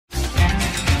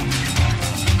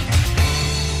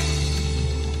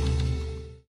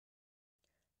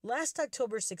Last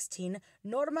October 16,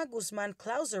 Norma Guzman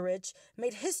Kauzlarich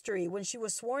made history when she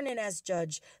was sworn in as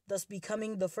judge, thus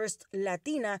becoming the first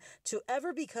Latina to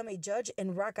ever become a judge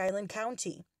in Rock Island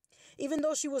County. Even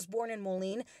though she was born in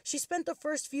Moline, she spent the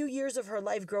first few years of her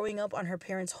life growing up on her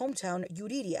parents' hometown,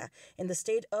 Yuriria, in the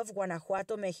state of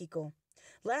Guanajuato, Mexico.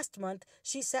 Last month,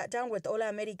 she sat down with Hola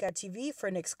America TV for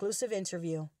an exclusive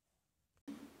interview.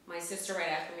 My sister right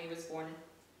after me was born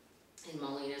in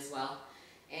Moline as well,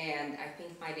 and I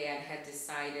think my dad had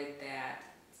decided that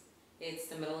it's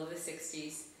the middle of the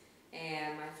 60s,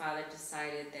 and my father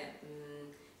decided that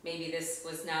maybe this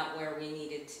was not where we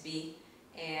needed to be,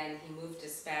 and he moved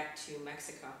us back to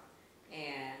Mexico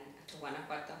and to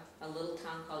Guanajuato, a little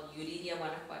town called Yuriria,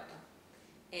 Guanajuato.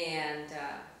 And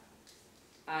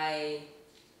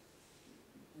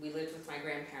we lived with my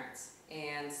grandparents,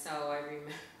 and so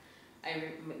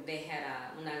they had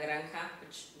una granja,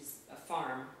 which is a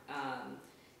farm,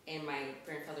 and my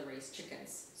grandfather raised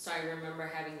chickens. So I remember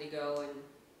having to go and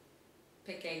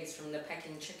pick eggs from the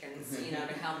pecking chickens,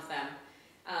 to help them.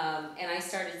 And I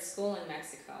started school in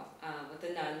Mexico with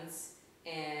the nuns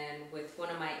and with one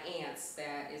of my aunts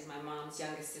that is my mom's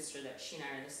youngest sister, that she and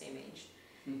I are the same age.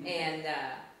 And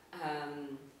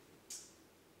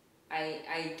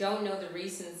I don't know the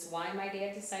reasons why my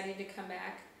dad decided to come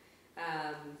back.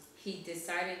 He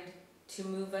decided to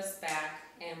move us back,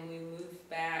 and we moved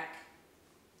back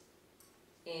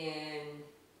in,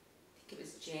 I think it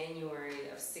was January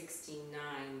of '69,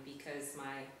 because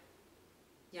my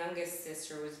youngest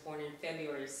sister was born in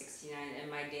February of '69, and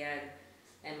my dad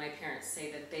and my parents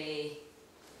say that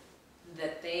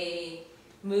they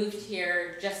moved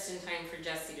here just in time for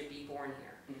Jesse to be born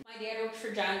here. My dad worked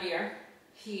for John Deere.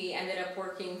 He ended up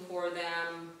working for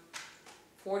them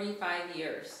 45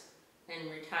 years and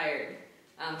retired.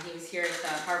 He was here at the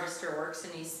Harvester Works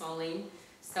in East Moline,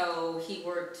 so he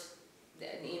worked,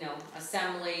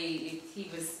 assembly. He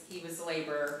was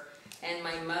labor. And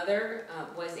my mother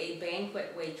was a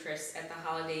banquet waitress at the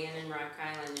Holiday Inn in Rock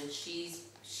Island, and she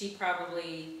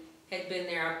probably had been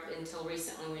there up until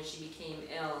recently when she became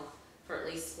ill for at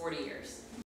least 40 years.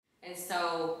 And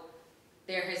so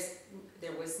there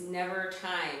was never a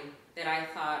time that I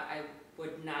thought I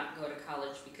would not go to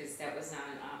college, because that was not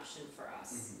an option for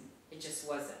us. It just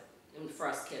wasn't, for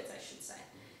us kids, I should say.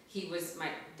 My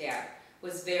dad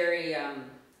was very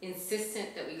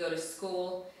insistent that we go to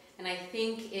school, and I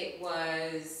think it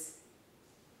was,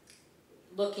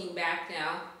 looking back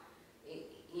now,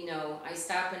 I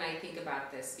stop and I think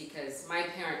about this, because my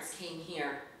parents came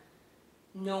here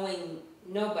knowing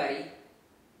nobody,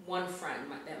 one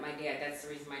friend, that's the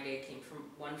reason my dad came from,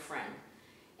 one friend,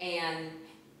 and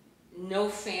no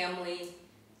family,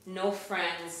 no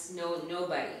friends,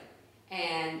 nobody.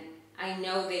 And I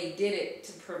know they did it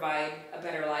to provide a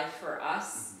better life for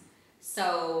us.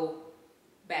 So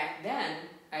back then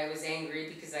I was angry,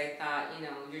 because I thought,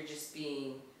 you're just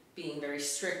being very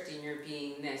strict, and you're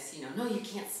being this, no, you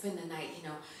can't spend the night,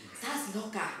 estás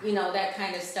loca, that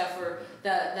kind of stuff, or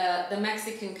the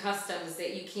Mexican customs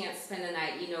that you can't spend the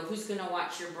night, who's going to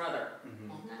watch your brother?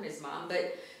 Well, not his mom,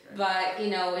 but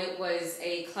it was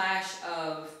a clash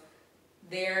of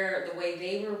the way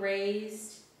they were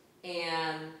raised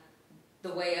and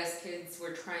the way us kids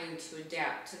were trying to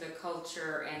adapt to the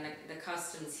culture and the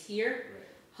customs here. Right.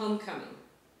 Homecoming.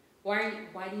 Why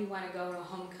do you want to go to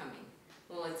homecoming?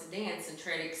 Well, it's a dance, and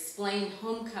try to explain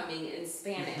homecoming in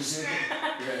Spanish.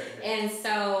 And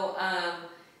so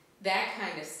that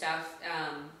kind of stuff.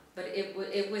 But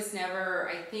it was never,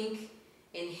 I think,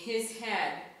 in his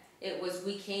head, it was,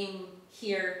 we came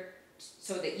here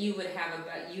so that you would have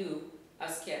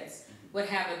us kids, would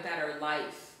have a better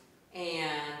life,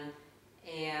 and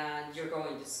you're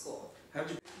going to school.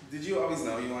 Did you always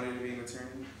know you wanted to be an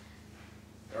attorney,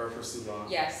 or pursue law?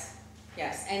 Yes,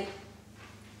 and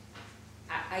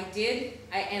I did,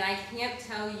 and I can't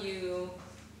tell you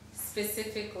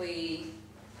specifically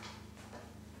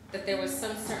that there was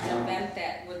some certain event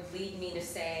that would lead me to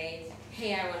say,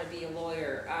 hey, I want to be a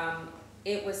lawyer.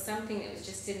 It was something that was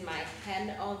just in my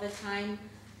head all the time.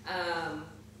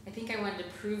 I think I wanted to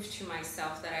prove to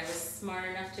myself that I was smart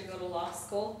enough to go to law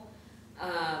school.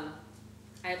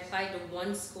 I applied to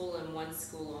one school and one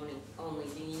school only,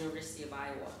 the University of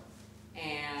Iowa.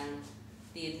 And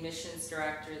the admissions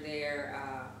director there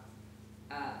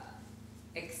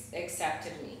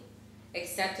accepted me,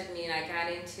 and I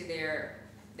got into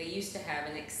they used to have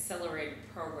an accelerated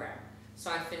program.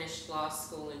 So I finished law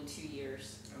school in 2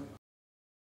 years.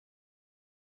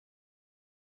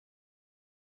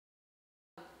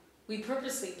 We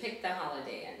purposely picked the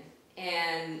Holiday Inn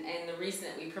And the reason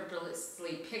that we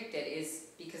purposely picked it is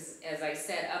because, as I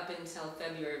said, up until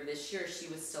February of this year, she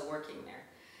was still working there.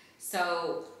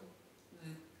 So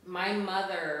my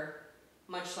mother,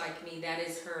 much like me, that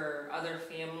is her other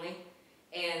family.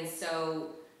 And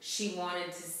so she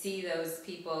wanted to see those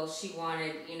people. She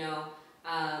wanted, you know,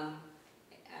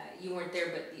 you weren't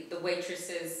there, but the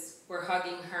waitresses were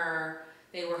hugging her.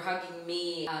 They were hugging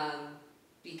me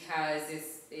because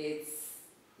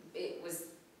it was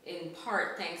in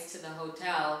part thanks to the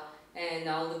hotel and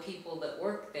all the people that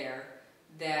work there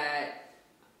that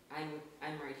I'm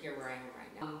right here where I am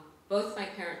right now. Both my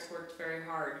parents worked very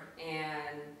hard,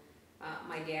 and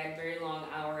my dad very long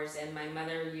hours, and my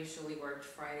mother usually worked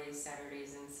Fridays,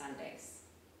 Saturdays, and Sundays.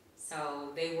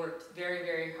 So they worked very,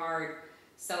 very hard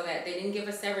so that they didn't give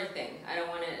us everything. I don't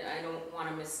want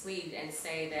to mislead and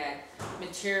say that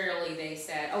materially they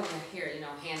said, oh yeah, here, you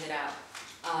know, hand it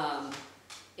out.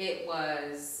 It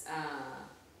was,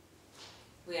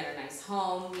 we had a nice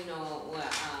home, you know,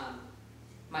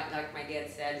 like my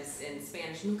dad said in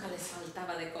Spanish, nunca les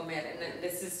faltaba de comer, and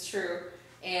this is true.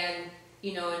 And,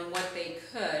 you know, and what they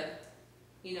could,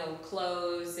 you know,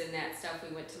 clothes and that stuff.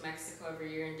 We went to Mexico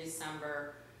every year in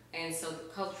December, and so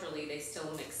culturally they still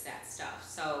mix that stuff.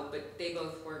 So, but they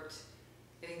both worked.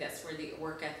 I think that's where the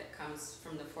work ethic comes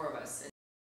from, the four of us.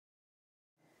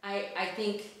 I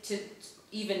think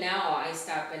even now I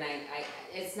stop and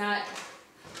it's not,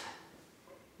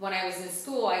 when I was in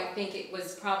school, I think it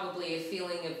was probably a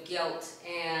feeling of guilt,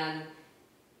 and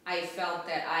I felt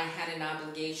that I had an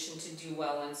obligation to do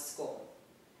well in school,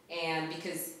 and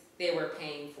because they were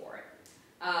paying for it.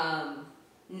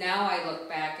 Now I look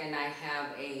back and I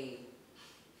have a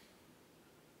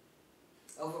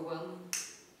overwhelming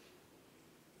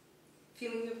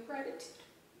feeling of gratitude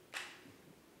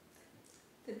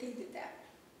that they did that.